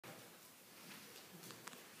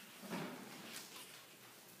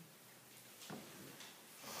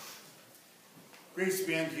Grace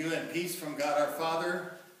be unto you and peace from God our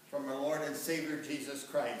Father, from our Lord and Savior Jesus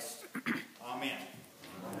Christ. Amen.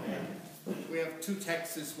 Amen. We have two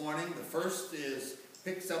texts this morning. The first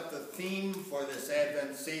picks up the theme for this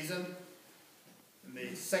Advent season in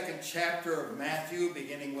the second chapter of Matthew,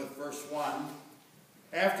 beginning with verse 1.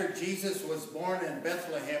 After Jesus was born in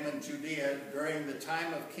Bethlehem in Judea during the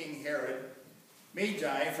time of King Herod,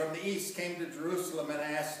 Magi from the east came to Jerusalem and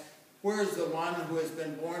asked, "Where is the one who has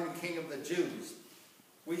been born King of the Jews?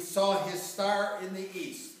 We saw his star in the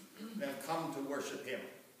east and have come to worship him."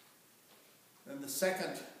 Then the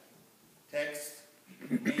second text,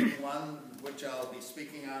 the main one which I'll be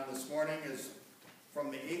speaking on this morning, is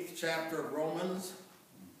from the 8th chapter of Romans,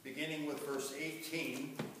 beginning with verse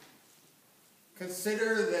 18.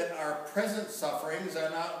 "Consider that our present sufferings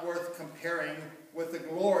are not worth comparing with the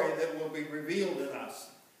glory that will be revealed in us.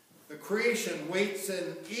 The creation waits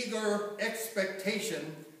in eager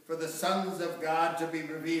expectation for the sons of God to be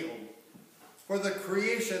revealed. For the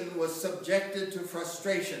creation was subjected to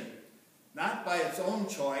frustration, not by its own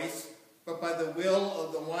choice, but by the will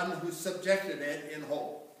of the one who subjected it, in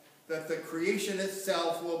hope that the creation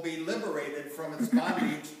itself will be liberated from its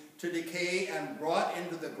bondage to decay and brought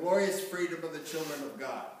into the glorious freedom of the children of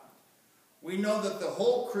God. We know that the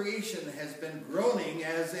whole creation has been groaning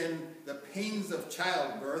as in the pains of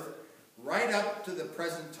childbirth right up to the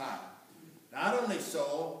present time. Not only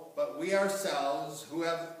so, but we ourselves who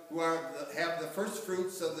have the first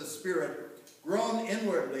fruits of the Spirit groan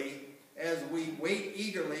inwardly as we wait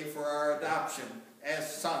eagerly for our adoption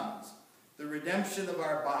as sons, the redemption of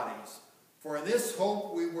our bodies. For in this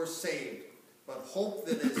hope we were saved. But hope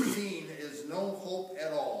that is seen is no hope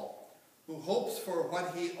at all. Who hopes for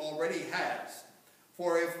what he already has?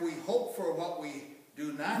 For if we hope for what we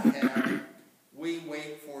do not have, we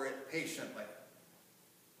wait for it patiently."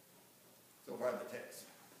 So far the text.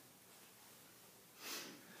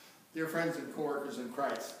 Dear friends and co-workers in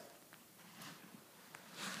Christ,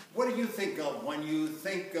 what do you think of when you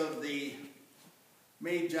think of the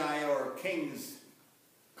Magi or kings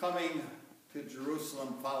coming to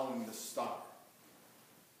Jerusalem following the star?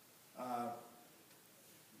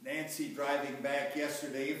 Nancy, driving back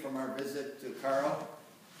yesterday from our visit to Carl,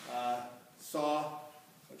 saw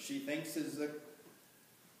what she thinks is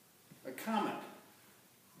a comet,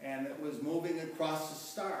 and it was moving across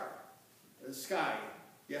the sky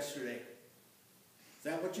yesterday. Is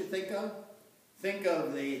that what you think of? Think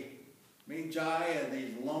of the Magi and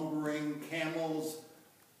these lumbering camels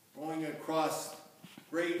going across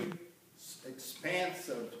great expanse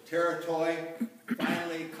of territory,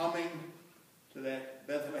 finally coming to that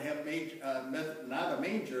Bethlehem, not a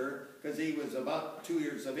manger, because he was about 2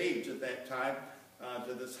 years of age at that time,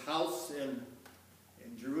 to this house in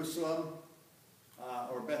Jerusalem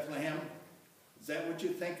or Bethlehem. Is that what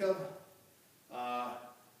you think of?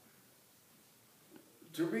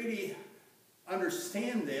 To really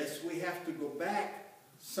understand this, we have to go back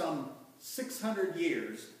some 600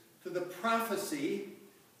 years to the prophecy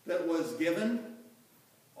that was given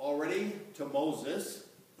already to Moses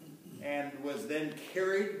and was then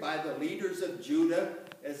carried by the leaders of Judah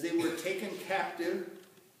as they were taken captive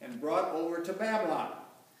and brought over to Babylon.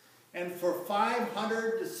 And for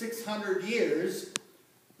 500 to 600 years,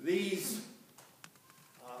 these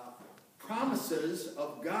promises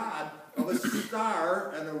of God, of a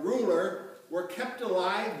star and a ruler, were kept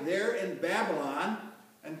alive there in Babylon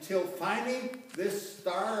until finally this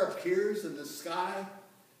star appears in the sky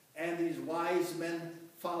and these wise men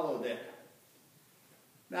followed it.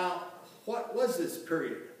 Now, what was this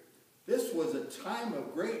period? This was a time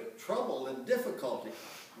of great trouble and difficulty.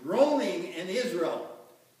 Groaning in Israel.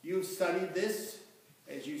 You studied this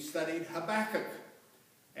as you studied Habakkuk.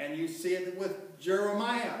 And you see it with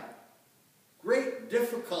Jeremiah. Great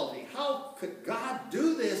difficulty. How could God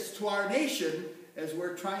do this to our nation as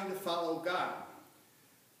we're trying to follow God?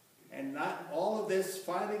 And not all of this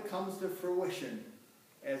finally comes to fruition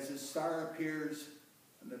as the star appears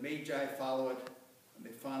and the Magi follow it, and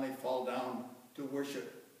they finally fall down to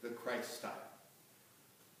worship the Christ type.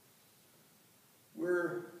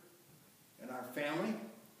 We're, in our family,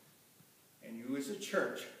 and you as a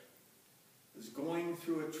church, is going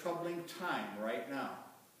through a troubling time right now.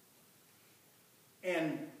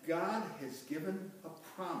 And God has given a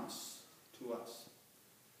promise to us.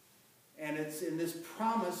 And it's in this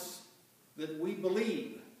promise that we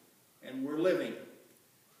believe and we're living.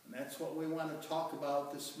 And that's what we want to talk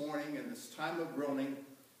about this morning in this time of groaning.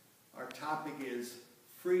 Our topic is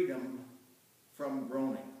freedom from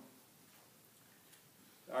groaning.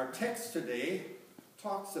 Our text today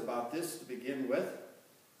talks about this to begin with. It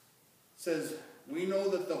says, "We know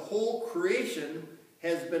that the whole creation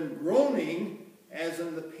has been groaning as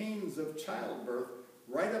in the pains of childbirth,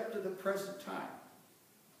 right up to the present time.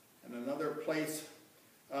 In another place,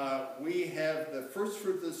 we have the first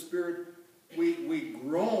fruit of the Spirit, we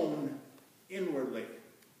groan inwardly.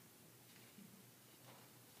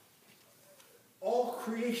 All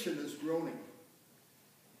creation is groaning.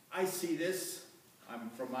 I see this. I'm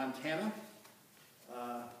from Montana.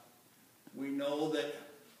 We know that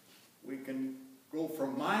we can go for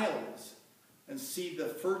miles and see the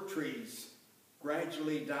fir trees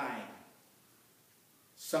gradually dying.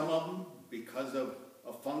 Some of them because of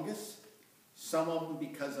a fungus, some of them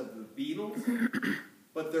because of the beetles,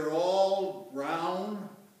 but they're all brown.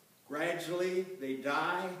 Gradually they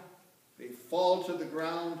die, they fall to the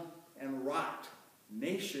ground and rot.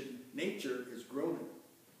 Nature is groaning.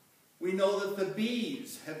 We know that the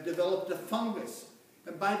bees have developed a fungus,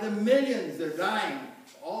 and by the millions they're dying.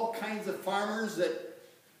 All kinds of farmers that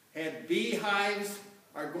had beehives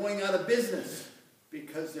are going out of business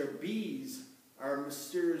because their bees are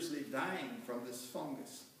mysteriously dying from this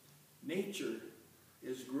fungus. Nature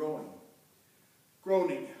is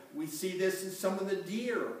groaning. We see this in some of the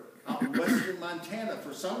deer out in western Montana.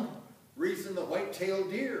 For some reason, the white-tailed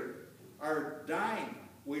deer are dying.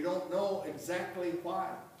 We don't know exactly why.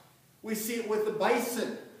 We see it with the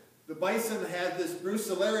bison. The bison have this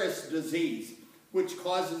brucellosis disease, which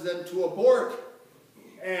causes them to abort.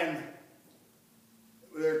 And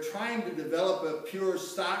they're trying to develop a pure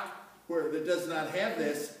stock that does not have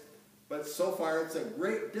this, but so far it's a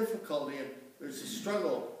great difficulty and there's a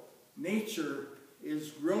struggle. Nature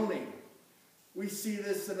is groaning. We see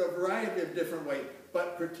this in a variety of different ways,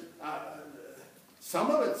 but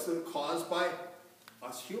some of it's caused by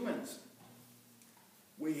us humans.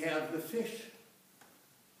 We have the fish.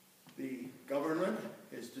 The government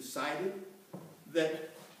has decided that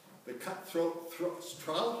the cutthroat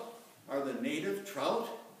trout are the native trout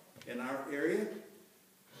in our area,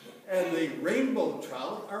 and the rainbow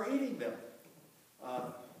trout are eating them,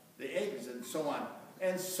 the eggs and so on.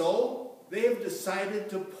 And so they have decided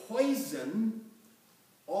to poison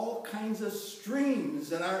all kinds of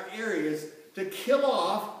streams in our areas to kill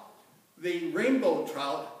off the rainbow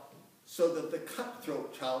trout so that the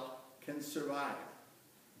cutthroat trout can survive.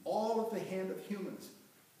 All at the hand of humans.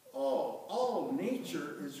 All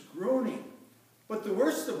nature is groaning. But the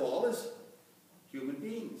worst of all is human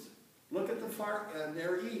beings. Look at the far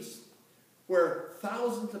Near East, where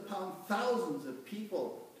thousands upon thousands of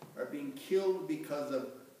people are being killed because of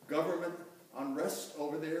government unrest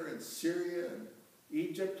over there in Syria and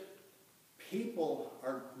Egypt. People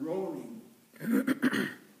are groaning,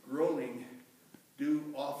 due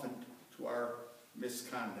often to our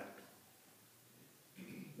misconduct.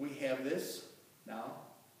 We have this now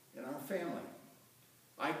in our family.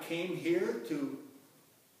 I came here to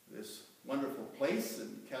this wonderful place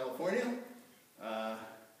in California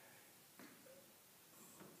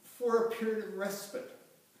for a period of respite.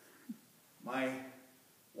 My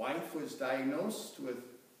wife was diagnosed with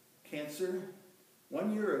cancer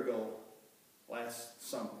 1 year ago last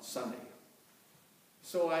Sunday.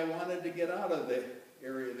 So I wanted to get out of the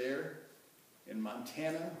area there in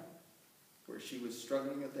Montana where she was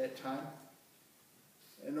struggling at that time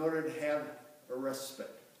in order to have a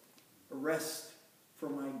respite, a rest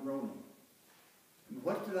from my groaning. And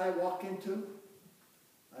what did I walk into?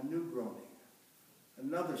 A new groaning,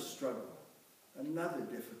 another struggle, another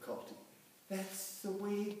difficulty. That's the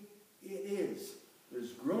way it is.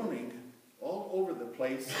 There's groaning all over the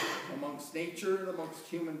place amongst nature and amongst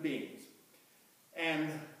human beings. And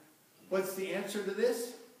what's the answer to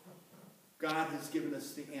this? God has given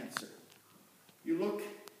us the answer. You look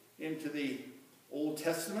into the Old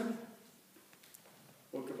Testament,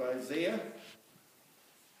 book of Isaiah.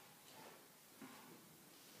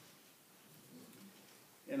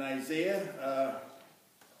 In Isaiah,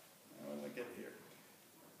 let me get here.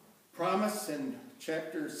 Promise in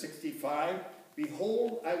chapter 65,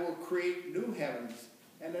 behold, I will create new heavens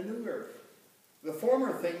and a new earth. The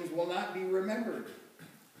former things will not be remembered,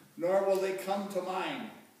 nor will they come to mind,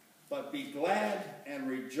 but be glad and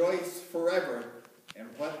rejoice forever in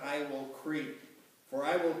what I will create. For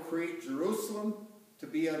I will create Jerusalem to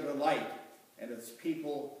be a delight, and its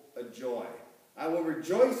people a joy. I will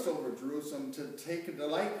rejoice over Jerusalem to take a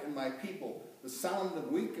delight in my people. The sound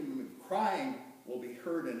of weeping and crying will be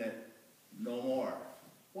heard in it no more.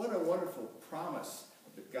 What a wonderful promise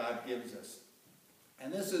that God gives us.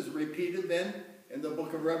 And this is repeated then in the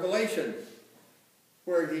book of Revelation,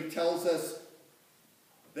 where he tells us,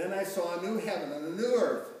 then I saw a new heaven and a new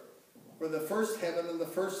earth, for the first heaven and the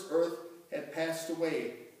first earth had passed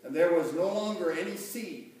away, and there was no longer any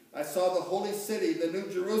sea. I saw the holy city, the new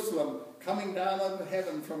Jerusalem, coming down out of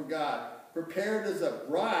heaven from God, prepared as a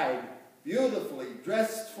bride, beautifully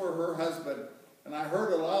dressed for her husband. And I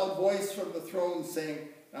heard a loud voice from the throne saying,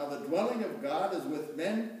 now the dwelling of God is with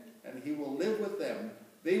men, and he will live with them.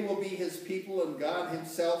 They will be his people, and God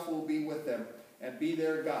himself will be with them and be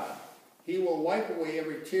their God. He will wipe away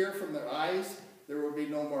every tear from their eyes. There will be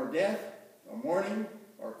no more death, or mourning,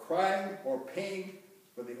 or crying, or pain,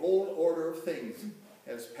 for the old order of things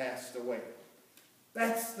has passed away.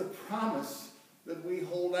 That's the promise that we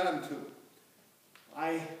hold on to.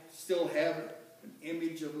 I still have an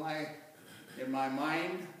image of in my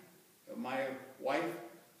mind of my wife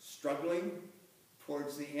struggling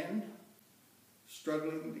towards the end,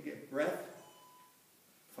 struggling to get breath,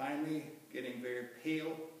 finally getting very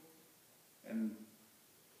pale and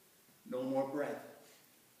no more breath.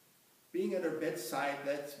 Being at her bedside,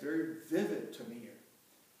 that's very vivid to me here.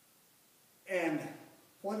 And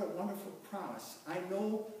what a wonderful promise. I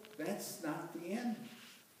know that's not the end.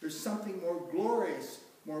 There's something more glorious,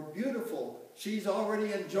 more beautiful. She's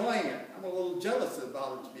already enjoying it. I'm a little jealous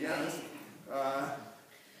about it, to be honest.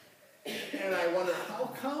 And I wonder,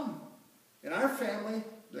 how come? In our family,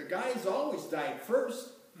 the guys always died first.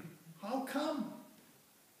 How come?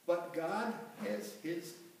 But God has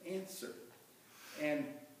his answer. And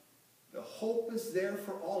the hope is there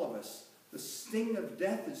for all of us. The sting of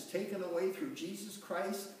death is taken away through Jesus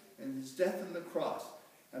Christ and his death on the cross.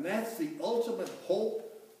 And that's the ultimate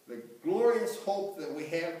hope, the glorious hope that we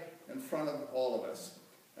have in front of all of us.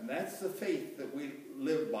 And that's the faith that we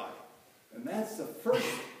live by. And that's the first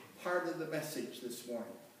part of the message this morning.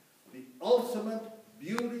 The ultimate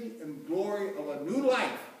beauty and glory of a new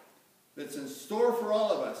life that's in store for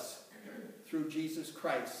all of us through Jesus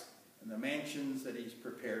Christ and the mansions that he's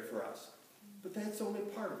prepared for us. But that's only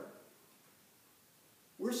part of it.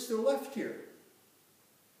 We're still left here.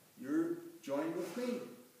 You're joined with me,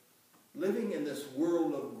 living in this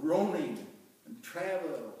world of groaning and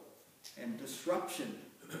travel and disruption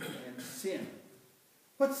and sin.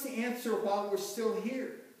 What's the answer while we're still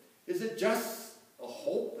here? Is it just a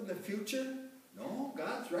hope in the future? No,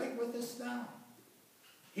 God's right with us now.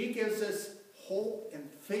 He gives us hope and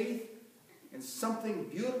faith in something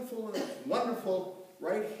beautiful and wonderful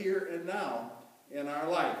right here and now in our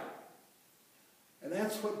life. And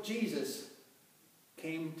that's what Jesus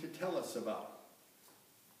came to tell us about.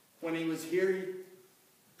 When he was here, he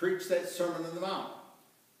preached that Sermon on the Mount.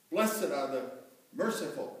 Blessed are the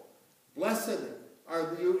merciful. Blessed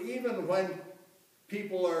are you even when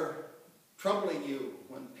people are troubling you,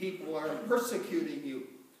 when people are persecuting you.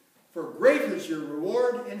 For great is your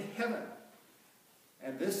reward in heaven.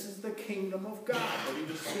 And this is the kingdom of God that he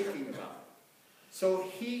was speaking about. So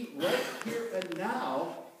he, right here and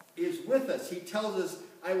now, is with us. He tells us,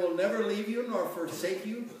 I will never leave you nor forsake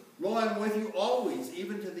you. Lo, I'm with you always,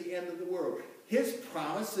 even to the end of the world. His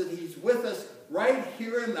promise that he's with us right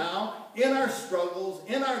here and now, in our struggles,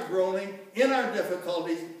 in our groaning, in our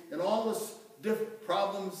difficulties, in all the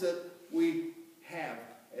problems that we have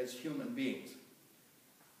as human beings.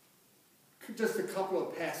 Just a couple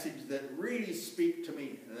of passages that really speak to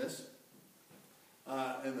me in this,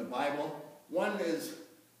 in the Bible. One is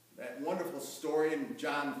that wonderful story in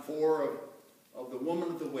John 4 of the woman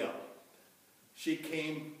at the well. She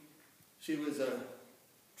was a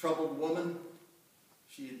troubled woman.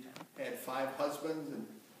 She had 5 husbands, and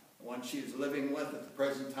the one she was living with at the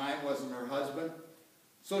present time wasn't her husband.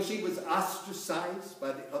 So she was ostracized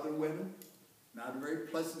by the other women. Not a very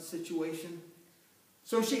pleasant situation.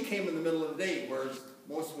 So she came in the middle of the day, whereas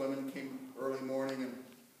most women came early morning and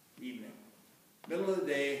evening. Middle of the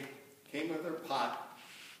day, came with her pot,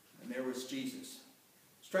 and there was Jesus.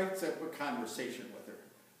 Strikes up a conversation with her.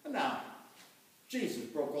 And now, Jesus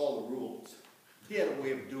broke all the rules. He had a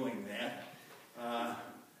way of doing that.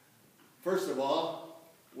 First of all,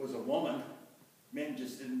 was a woman. Men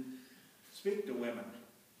just didn't speak to women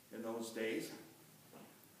in those days.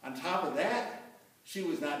 On top of that, she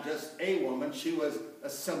was not just a woman, she was a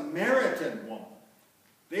Samaritan woman.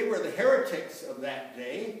 They were the heretics of that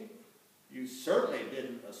day. You certainly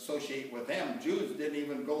didn't associate with them. Jews didn't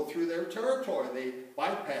even go through their territory. They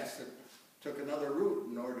bypassed it, took another route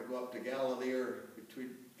in order to go up to Galilee or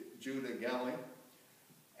between Judah and Galilee.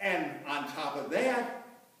 And on top of that,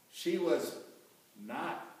 she was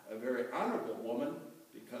not a very honorable woman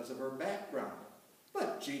because of her background.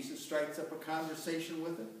 But Jesus strikes up a conversation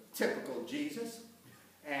with her, typical Jesus,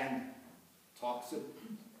 and talks of,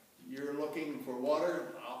 you're looking for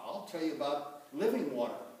water, I'll tell you about living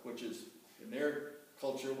water, which is, in their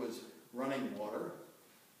culture, was running water.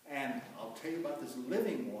 And I'll tell you about this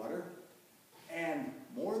living water. And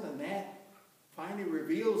more than that, finally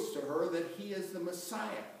reveals to her that he is the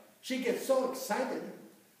Messiah. She gets so excited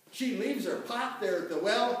She leaves her pot there at the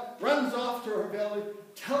well, runs off to her village,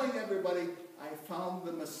 telling everybody, I found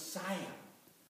the Messiah.